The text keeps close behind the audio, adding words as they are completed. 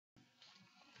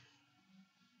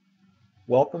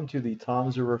Welcome to the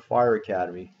Toms River Fire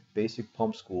Academy Basic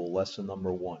Pump School Lesson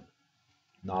Number 1,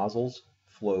 Nozzles,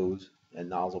 Flows, and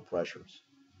Nozzle Pressures.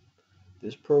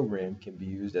 This program can be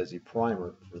used as a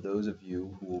primer for those of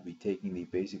you who will be taking the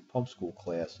Basic Pump School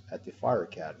class at the Fire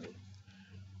Academy,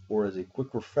 or as a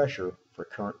quick refresher for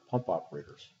current pump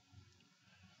operators.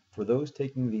 For those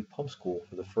taking the pump school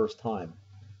for the first time,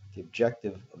 the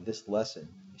objective of this lesson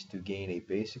is to gain a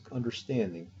basic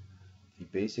understanding of the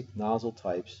basic nozzle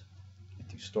types and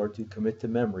to start to commit to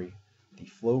memory the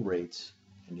flow rates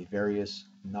and the various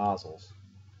nozzles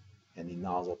and the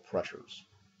nozzle pressures.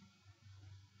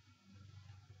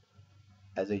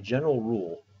 As a general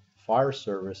rule, fire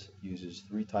service uses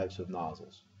three types of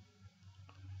nozzles.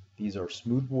 These are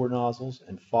smoothbore nozzles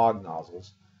and fog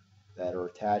nozzles that are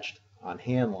attached on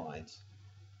hand lines,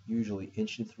 usually 1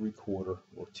 3/4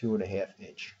 or 2.5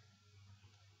 inch.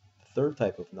 The third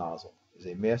type of nozzle is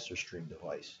a master stream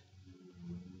device.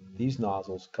 These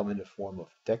nozzles come in the form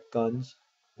of deck guns,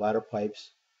 ladder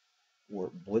pipes, or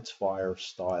blitz fire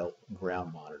style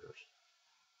ground monitors.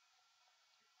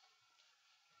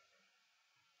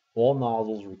 All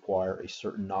nozzles require a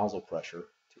certain nozzle pressure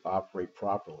to operate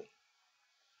properly.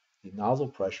 The nozzle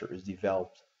pressure is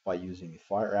developed by using a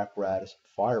fire apparatus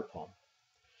fire pump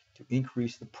to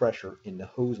increase the pressure in the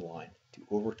hose line to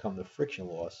overcome the friction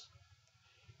loss,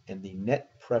 and the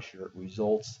net pressure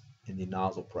results in the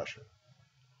nozzle pressure.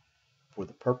 For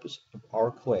the purpose of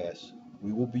our class,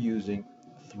 we will be using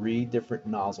three different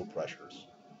nozzle pressures.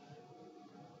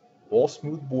 All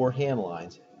smoothbore hand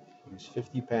lines use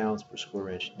 50 pounds per square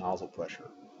inch nozzle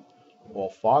pressure. All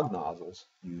fog nozzles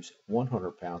use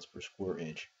 100 pounds per square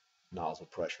inch nozzle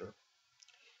pressure,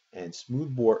 and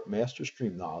smoothbore master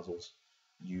stream nozzles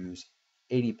use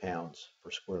 80 pounds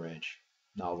per square inch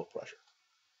nozzle pressure.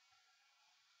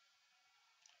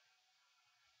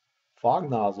 Fog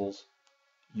nozzles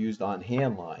used on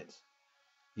hand lines,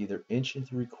 either 1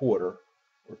 3/4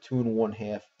 or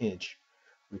 2.5 inch,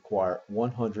 require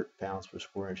 100 pounds per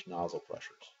square inch nozzle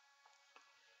pressures.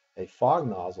 A fog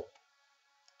nozzle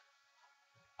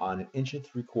on an 1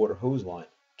 3/4 hose line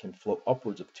can flow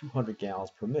upwards of 200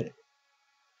 gallons per minute.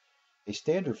 A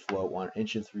standard flow on an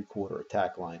 1 3/4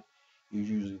 attack line is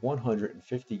usually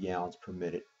 150 gallons per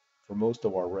minute for most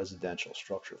of our residential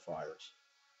structure fires.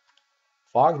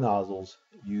 Fog nozzles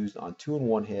used on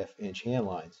 2.5 inch hand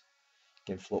lines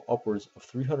can flow upwards of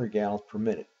 300 gallons per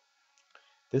minute.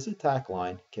 This attack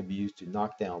line can be used to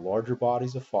knock down larger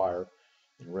bodies of fire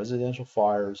in residential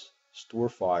fires, store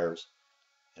fires,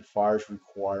 and fires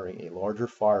requiring a larger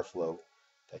fire flow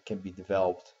that can be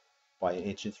developed by an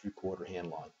 1 3/4 hand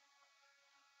line.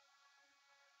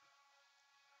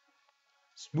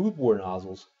 Smoothbore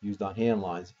nozzles used on hand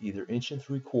lines, either 1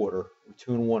 3/4 or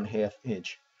 2.5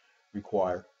 inch,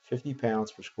 require 50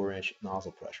 pounds per square inch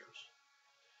nozzle pressures.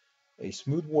 A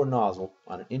smoothbore nozzle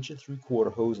on an 1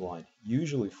 3/4 hose line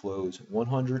usually flows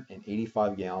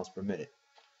 185 gallons per minute.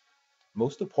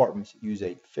 Most apartments use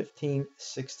a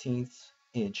 15/16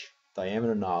 inch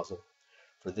diameter nozzle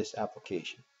for this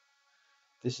application.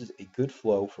 This is a good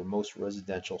flow for most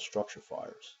residential structure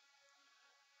fires.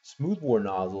 Smoothbore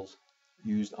nozzles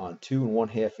used on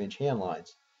 2.5 inch hand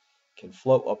lines can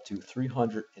flow up to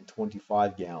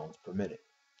 325 gallons per minute.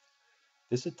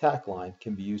 This attack line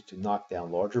can be used to knock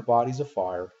down larger bodies of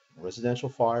fire in residential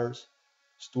fires,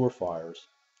 store fires,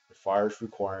 or fires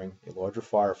requiring a larger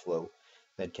fire flow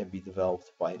than can be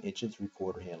developed by an 1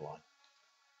 3/4 hand line.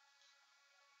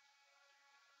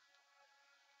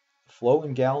 The flow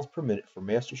in gallons per minute for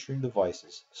master stream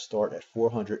devices start at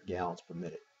 400 gallons per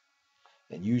minute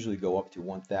and usually go up to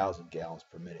 1,000 gallons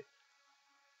per minute.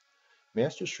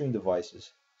 Master stream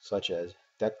devices, such as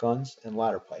deck guns and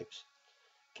ladder pipes,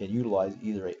 can utilize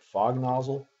either a fog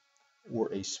nozzle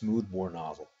or a smoothbore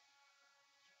nozzle.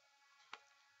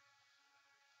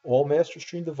 All master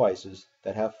stream devices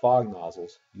that have fog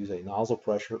nozzles use a nozzle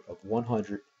pressure of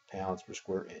 100 pounds per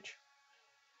square inch.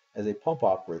 As a pump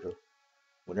operator,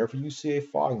 whenever you see a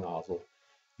fog nozzle,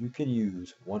 you can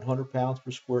use 100 pounds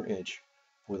per square inch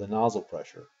for the nozzle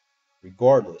pressure,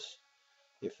 regardless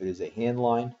if it is a hand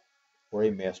line or a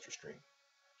master stream.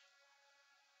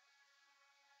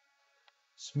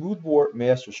 Smoothbore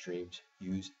master streams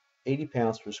use 80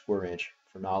 pounds per square inch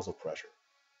for nozzle pressure.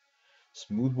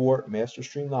 Smoothbore master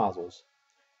stream nozzles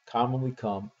commonly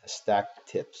come as stacked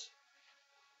tips.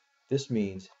 This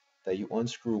means that you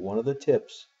unscrew one of the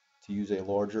tips to use a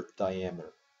larger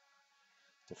diameter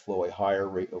to flow a higher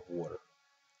rate of water.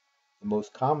 The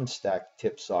most common stacked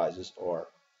tip sizes are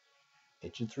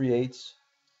 1 3/8,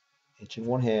 1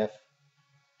 1/2,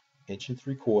 1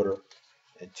 3/4,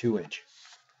 and 2 inch.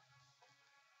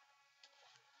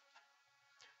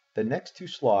 The next two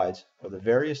slides are the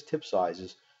various tip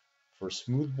sizes for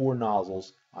smoothbore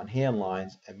nozzles on hand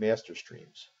lines and master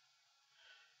streams.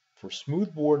 For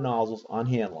smoothbore nozzles on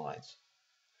hand lines,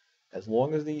 as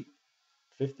long as the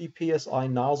 50 psi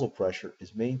nozzle pressure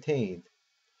is maintained,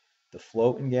 the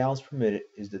flow in gallons per minute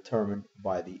is determined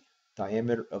by the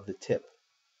diameter of the tip.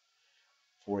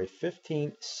 For a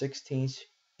 15/16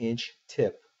 inch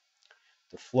tip,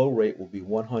 the flow rate will be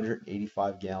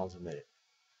 185 gallons a minute.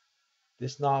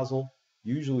 This nozzle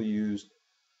usually used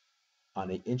on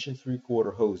an 1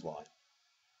 3/4 hose line.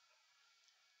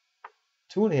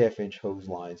 2.5 inch hose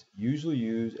lines usually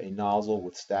use a nozzle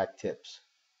with stacked tips.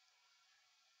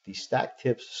 The stacked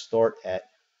tips start at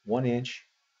 1 inch,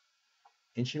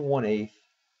 1 1/8,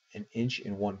 and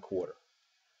 1 1/4.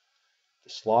 The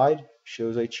slide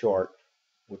shows a chart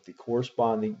with the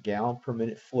corresponding gallon per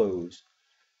minute flows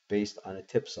based on a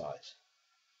tip size.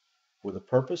 For the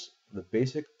purpose of the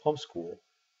basic pump school,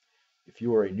 if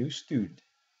you are a new student,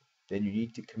 then you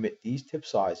need to commit these tip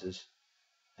sizes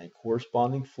and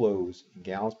corresponding flows in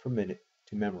gallons per minute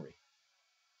to memory.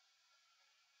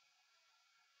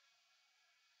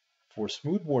 For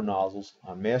smoothbore nozzles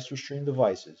on master stream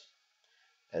devices,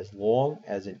 as long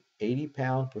as an 80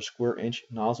 pound per square inch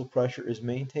nozzle pressure is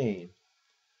maintained,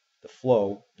 the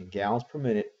flow in gallons per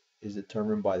minute is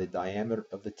determined by the diameter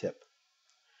of the tip.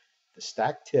 The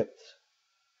stacked tips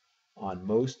on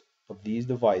most of these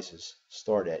devices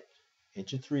start at 1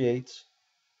 3/8,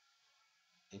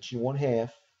 1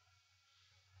 1/2,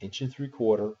 1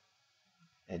 3/4,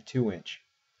 and 2 inch.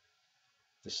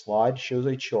 The slide shows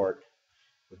a chart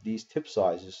with these tip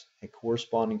sizes and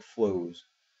corresponding flows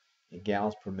in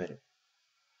gallons per minute.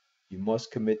 You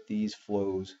must commit these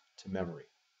flows to memory.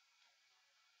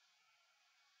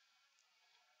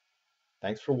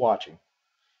 Thanks for watching.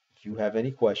 If you have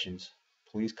any questions,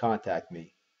 please contact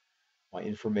me. My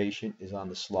information is on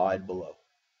the slide below.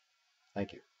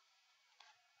 Thank you.